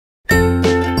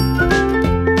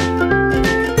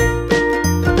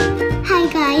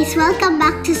guys, welcome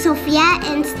back to Sofia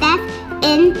and Stef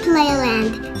in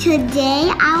Playland. Today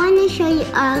I want to show you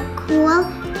a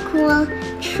cool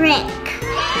trick.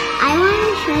 I want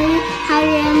to show you how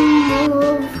to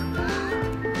remove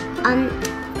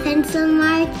pencil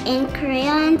mark and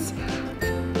crayons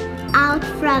out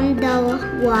from the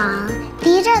wall.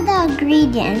 These are the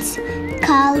ingredients: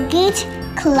 Colgate,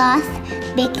 cloth,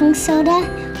 baking soda,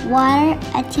 water,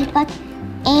 a teapot,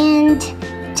 and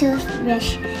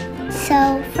toothbrush.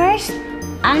 So first,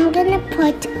 I'm gonna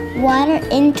put water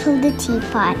into the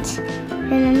teapot.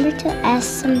 Remember to ask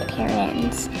some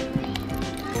parents.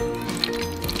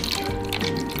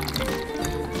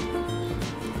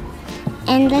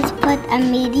 And let's put a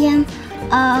medium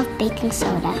of baking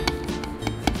soda.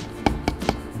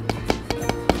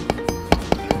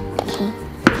 Okay,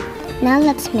 now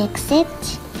let's mix it.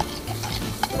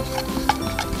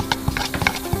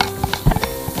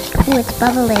 Oh, it's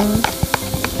bubbling.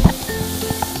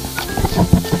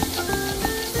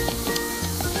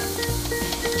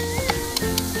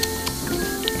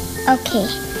 Okay,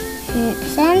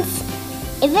 since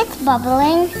if it's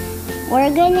bubbling,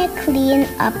 we're gonna clean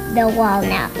up the wall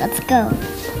now. Let's go.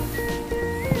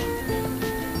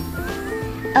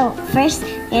 Oh, first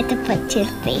you have to put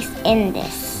toothpaste in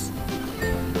this.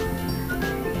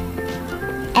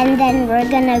 And then we're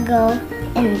gonna go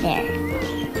in there.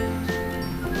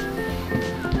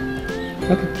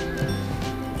 Okay.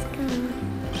 Let's go.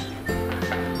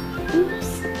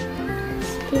 Oops.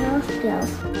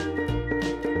 Spills.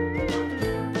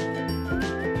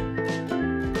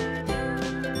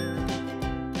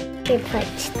 We put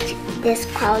this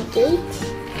Colgate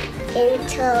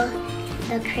into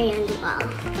the crayon wall.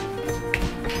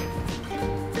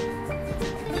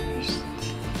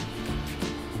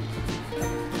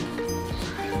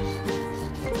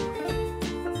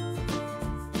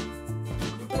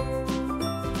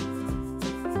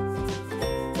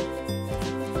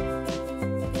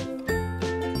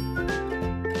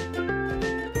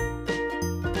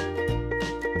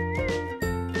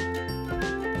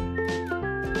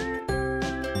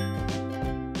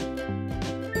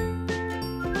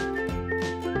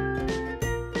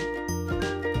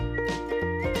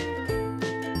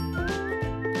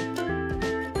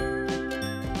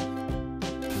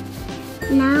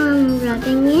 Now I'm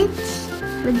rubbing it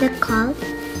with the caulk.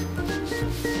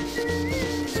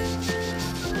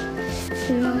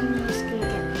 So now I'm just going to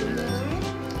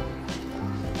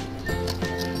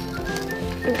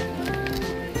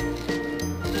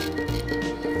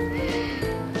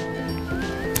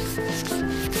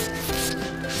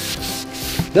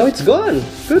get Now it's gone.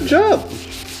 Good job.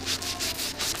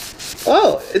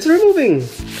 Oh, it's removing.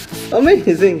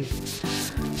 Amazing.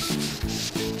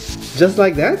 Just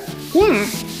like that? Yeah.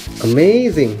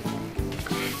 Amazing.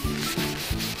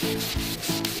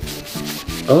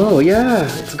 Oh yeah,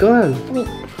 it's gone. Wait,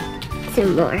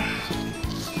 some more.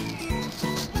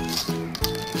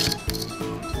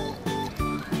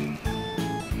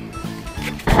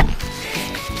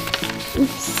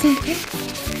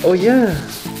 Oops. Oh yeah,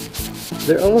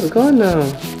 they're almost gone now.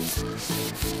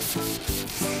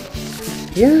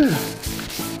 Yeah,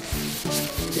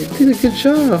 you did a good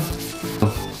job.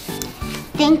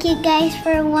 Thank you guys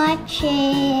for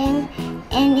watching,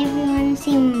 and if you want to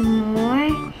see more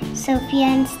Sofia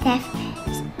and Stef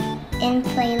in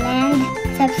Playland,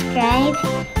 subscribe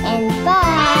and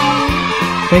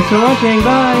bye! Thanks for watching,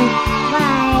 bye!